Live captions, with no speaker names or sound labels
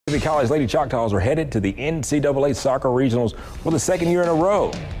The College Lady Choctaws are headed to the NCAA Soccer Regionals for the second year in a row.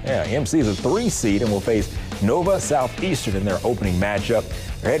 Yeah, MC is a 3 seed and will face Nova Southeastern in their opening matchup.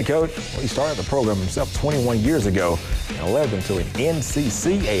 Their head coach, well, he started the program himself 21 years ago and led them to an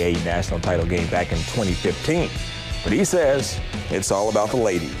NCAA national title game back in 2015. But he says it's all about the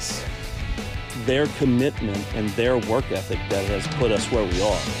ladies. Their commitment and their work ethic that has put us where we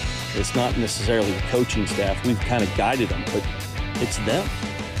are. It's not necessarily the coaching staff. We've kind of guided them, but it's them.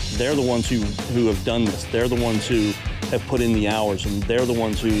 They're the ones who have done this. They're the ones who have put in the hours, and they're the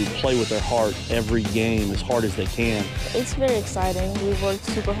ones who play with their heart every game as hard as they can. It's very exciting. We've worked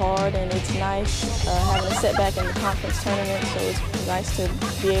super hard, and it's nice having a setback in the conference tournament, so it's nice to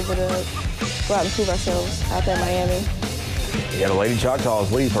be able to go out and prove ourselves out there in Miami. Yeah, the Lady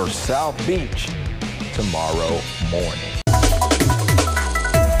Choctaws leave for South Beach tomorrow morning.